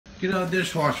Get out of the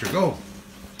dishwasher. Go. Why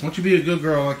don't you be a good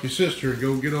girl like your sister and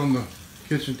go get on the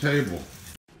kitchen table?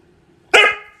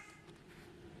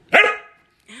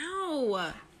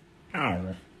 Ow.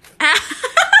 Ow.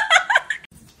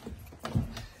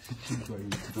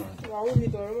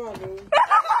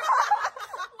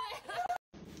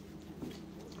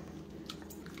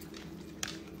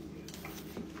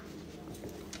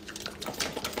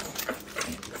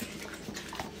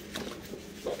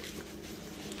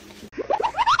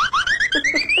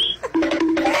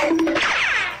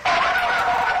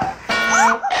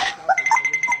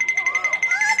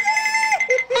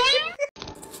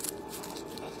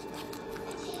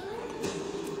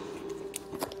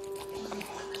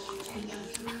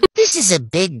 This is a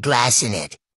big glass in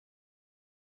it.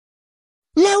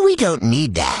 No, we don't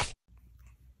need that.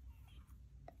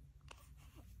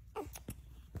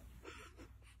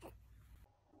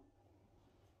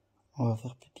 On va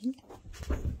faire pipi.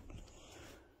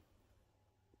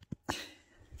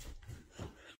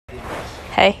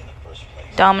 Hey,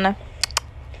 Domina.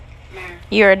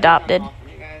 You're adopted.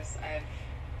 You guys, I've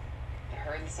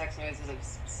heard the sex noises,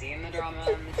 I've seen the drama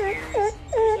and the tears.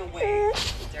 There's no way.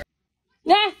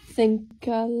 I think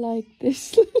I like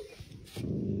this.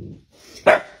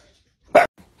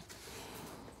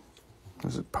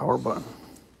 There's a power button.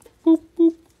 Boop,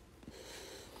 boop.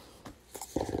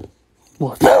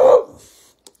 What?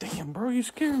 Damn, bro, you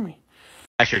scare me.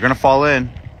 Actually, you're gonna fall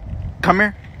in. Come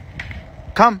here.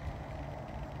 Come.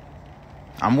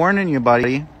 I'm warning you,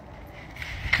 buddy.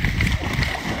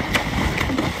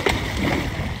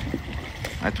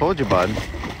 I told you, bud.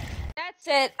 That's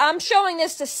it. I'm showing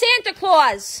this to Santa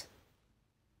Claus.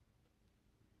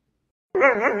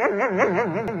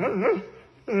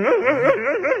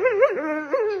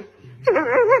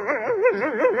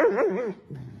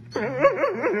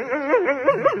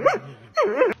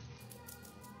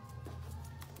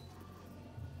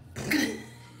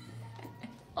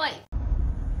 Oi.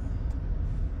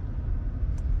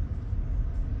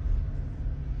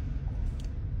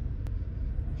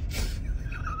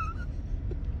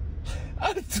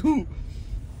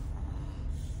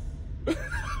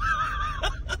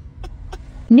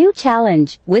 New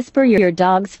challenge, whisper your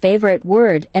dog's favorite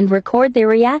word and record their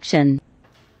reaction.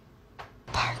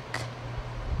 Bark.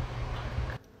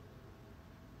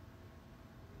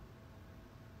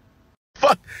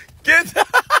 Fuck! Get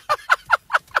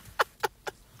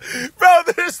Bro,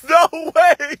 there's no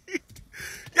way!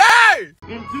 Yay!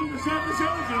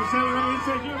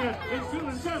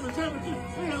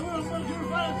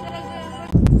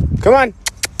 Come on!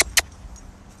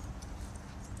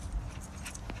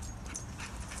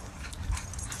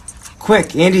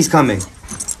 Quick, Andy's coming.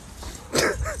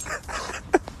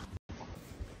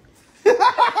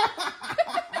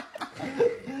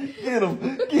 Get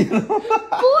him! Get him! Boy!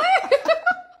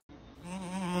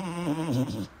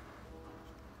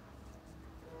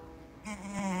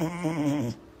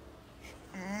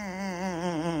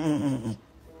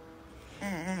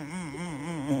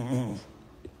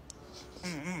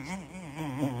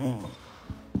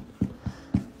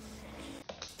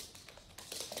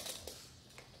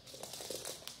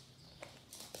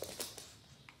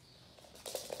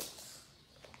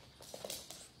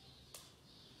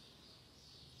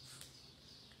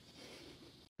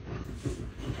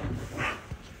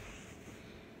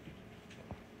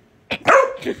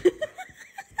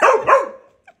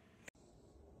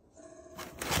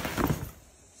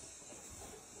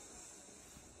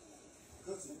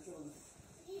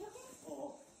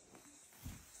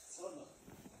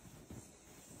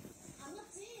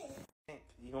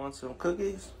 You want some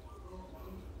cookies?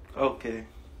 Okay.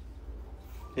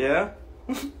 Yeah?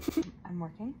 I'm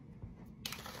working.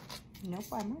 Nope,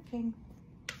 I'm working.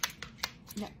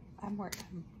 No, I'm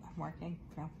working.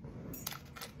 No.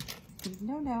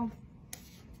 No, no.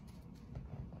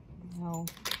 No.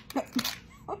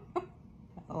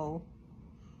 No.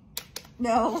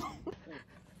 No.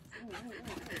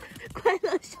 快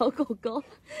乐小狗狗，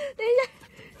等一下。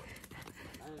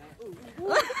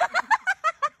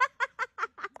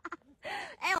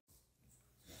哎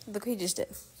Look what he just did.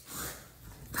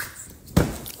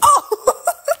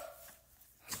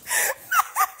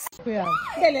 Cuidado.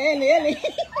 Dale.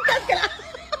 Cáscala.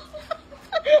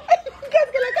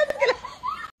 Cáscala.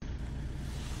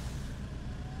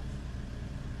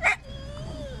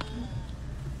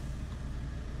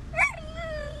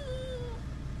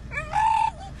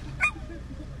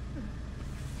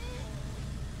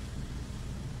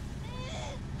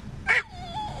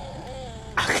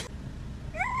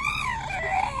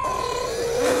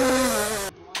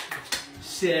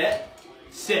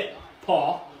 Sit.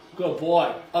 Paw. Good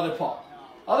boy. Other paw.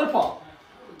 Other paw.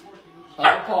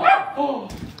 Other paw. Do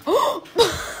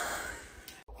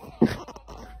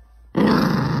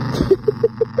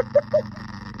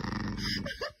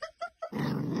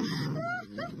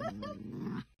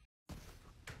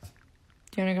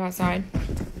you want to go outside?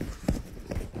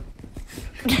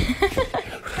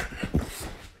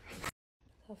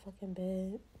 So fucking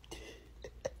bad.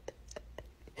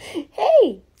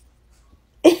 Hey!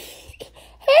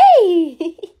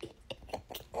 Hey!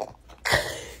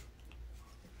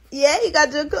 Yeah, you got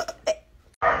to go.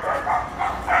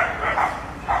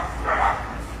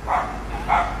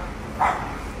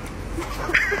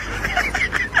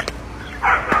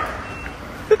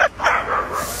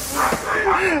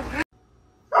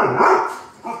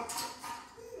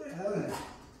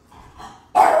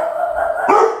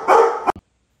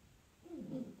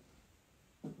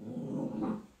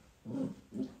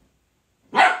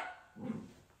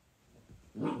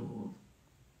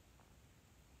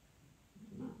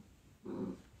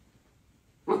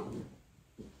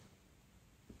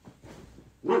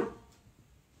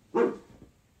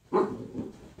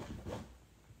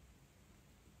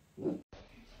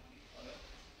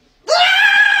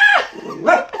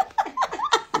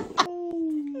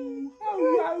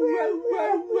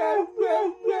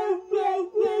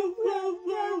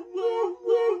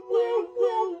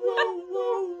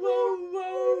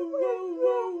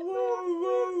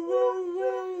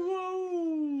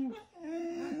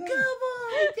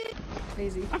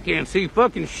 Crazy. I can't see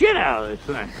fucking shit out of this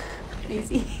thing.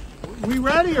 Crazy. We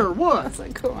ready or what? That's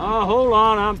like cool. Oh, hold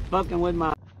on. I'm fucking with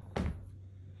my...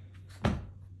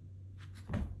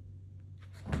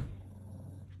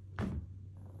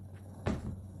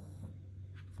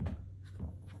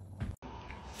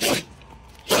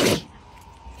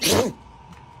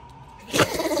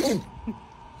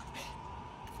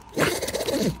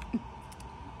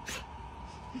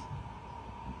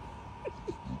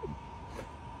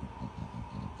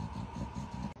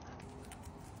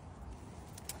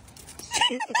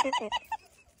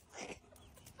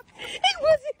 It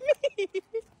wasn't me.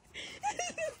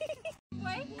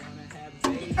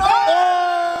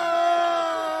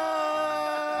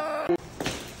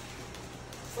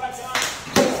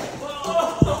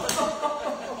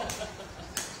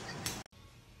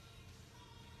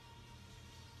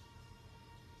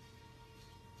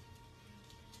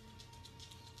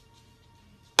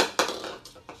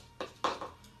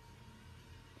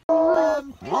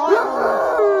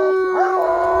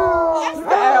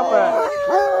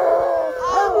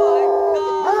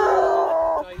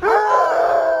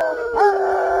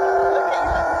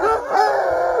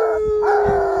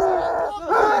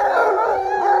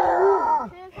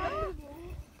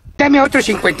 Dame otros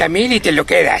 50,000 y te lo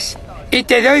quedas. Y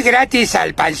te doy gratis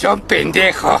al panzón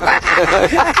pendejo.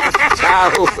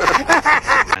 Chao.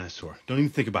 Dinosaur. Don't even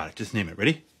think about it. Just name it.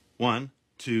 Ready? 1,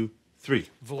 2,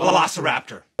 3.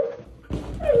 Velociraptor.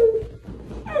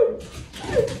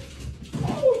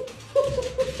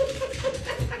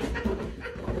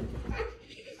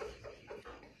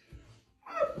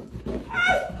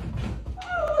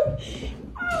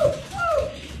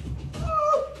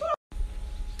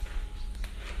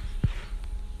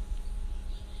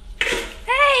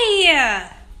 Hey!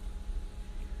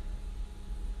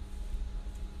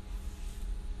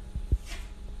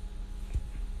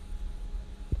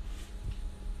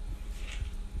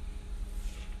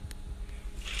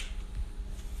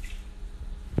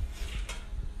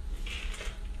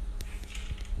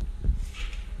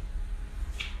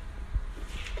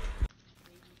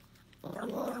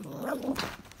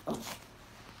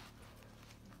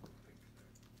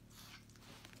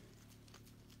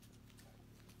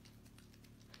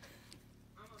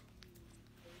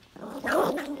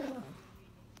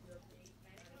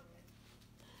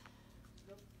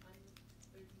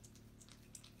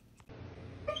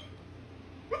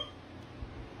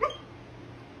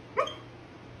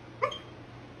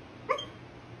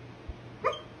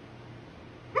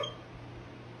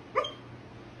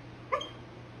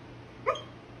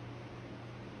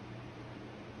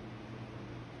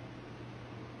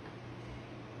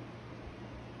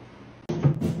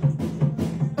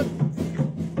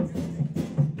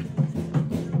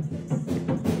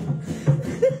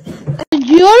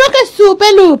 Yo lo que supe,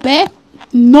 Lupe,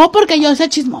 no porque yo sea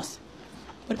chismoso,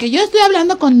 porque yo estoy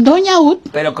hablando con Doña Ut.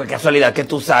 Pero con casualidad que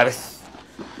tú sabes.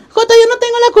 Jota, yo no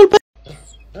tengo la culpa.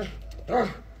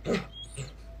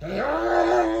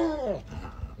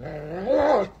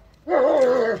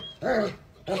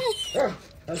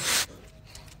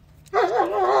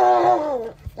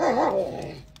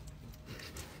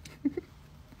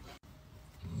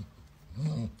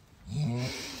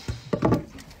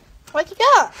 What you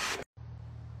got?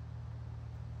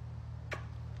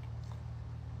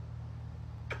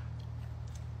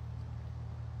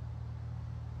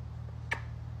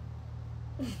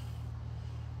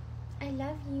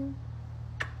 you.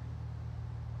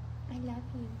 I love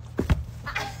you.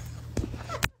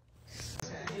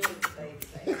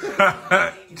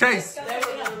 Chase.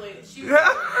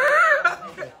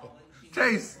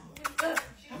 Chase.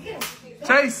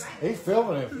 Chase. He's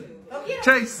filming him.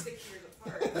 Chase.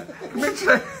 Come here,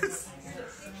 Chase.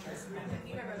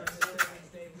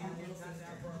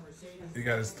 He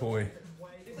got his toy.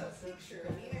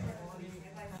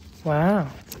 Wow.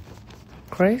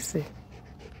 Crazy.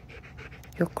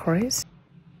 You're crazy.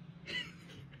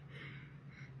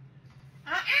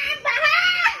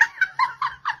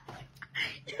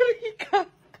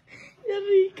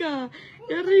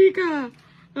 Yarika.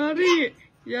 Yari.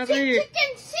 Yari.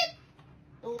 Chicken, sit.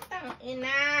 Utang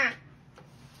ina.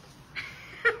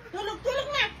 Tulog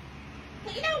na.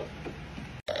 Ilaw.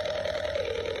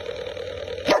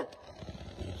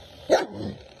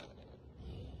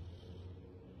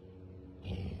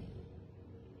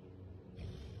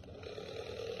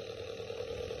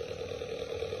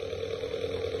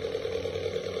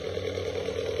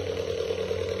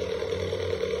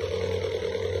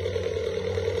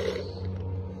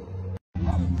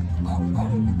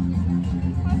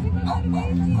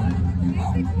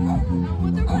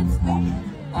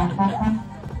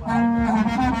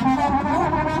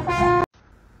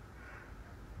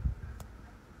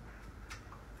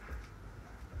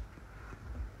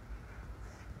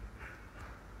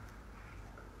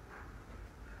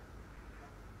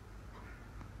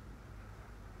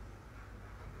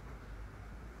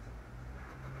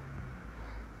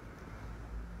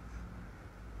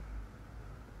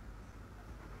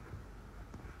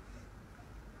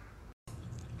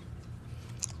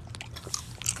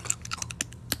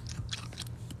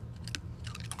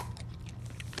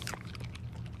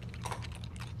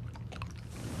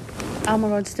 Oh my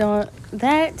god, Stella,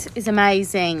 that is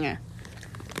amazing.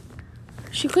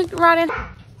 She clicked right in.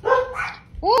 Oh,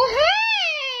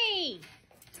 hey!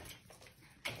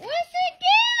 What's it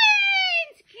doing?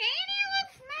 Kenny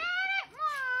looks mad at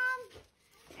Mom.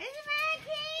 Is it mad,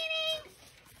 Kenny?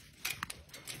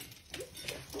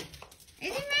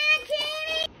 Is it mad,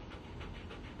 Kenny?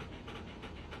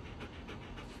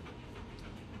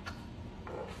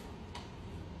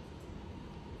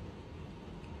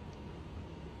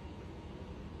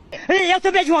 Eu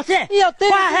te vejo você! Eu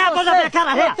tenho a mão da minha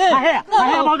cara! A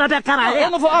mão da minha cara! Eu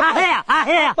não vou...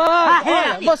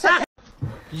 Você...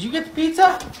 Did you get the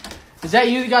pizza? Is that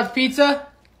you that got the pizza?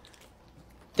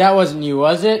 That wasn't you,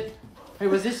 was it? Hey,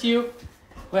 was this you?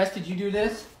 Wes, did you do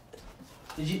this?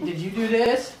 Did you do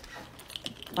this?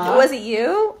 Was it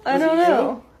you? I don't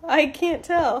know. I can't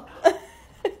tell.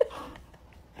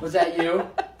 Was that you?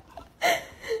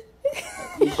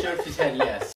 He shook his head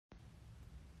yes.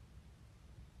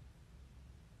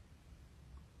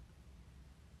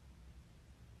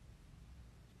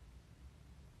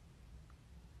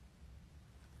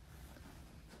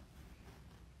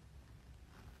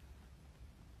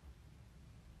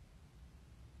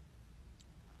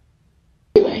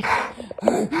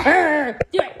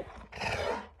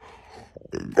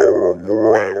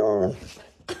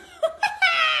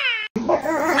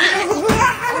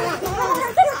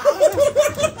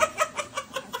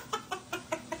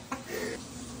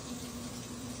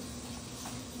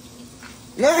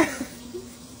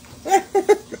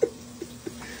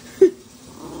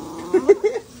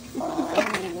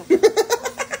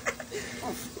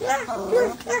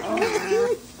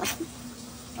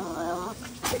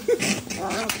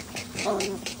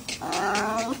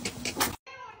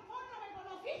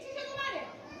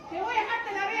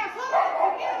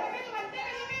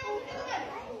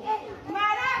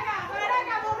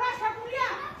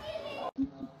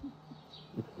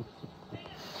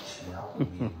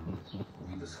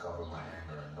 Rediscover my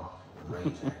anger and not rage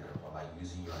anger, but like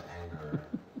using your anger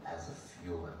as a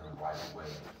fuel in the right way.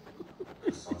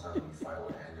 Because sometimes when you fight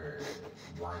with anger, it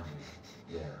blinds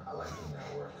you. Yeah, I like doing that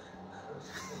work because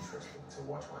it's interesting to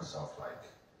watch myself like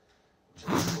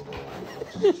just little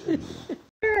relationships.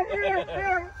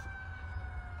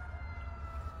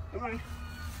 Come on.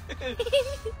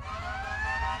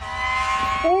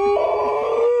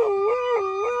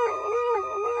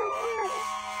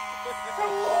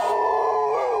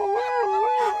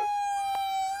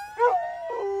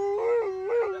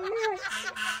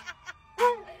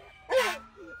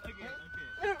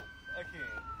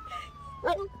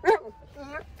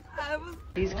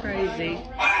 He's crazy.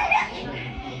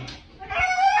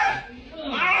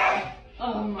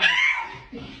 Oh my.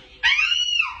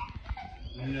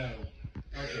 No.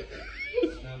 Okay.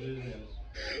 Now do this.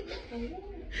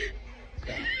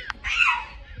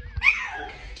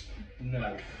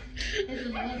 No.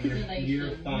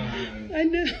 You're fine. I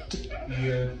know.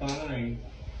 You're fine.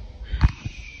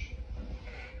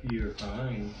 You're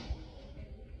fine.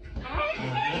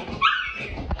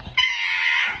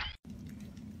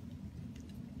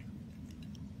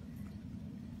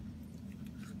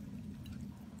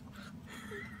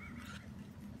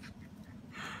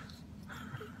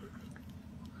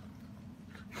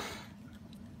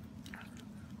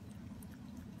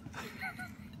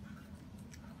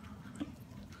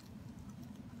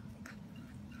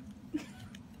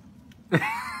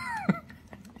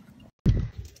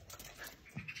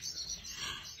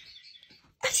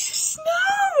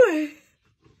 Snow!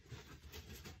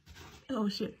 Oh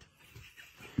shit.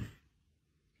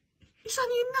 It's on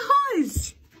your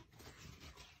nose!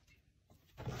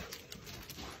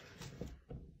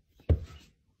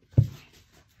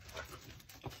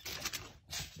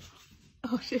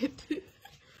 Oh shit.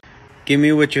 Give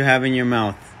me what you have in your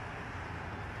mouth.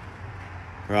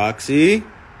 Roxy,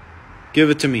 give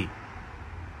it to me.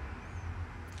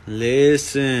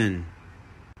 Listen.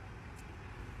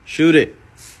 Shoot it.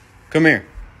 Come here.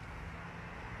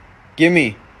 Give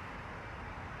me.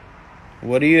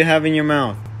 What do you have in your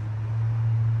mouth?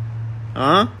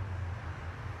 Huh?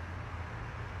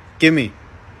 Give me.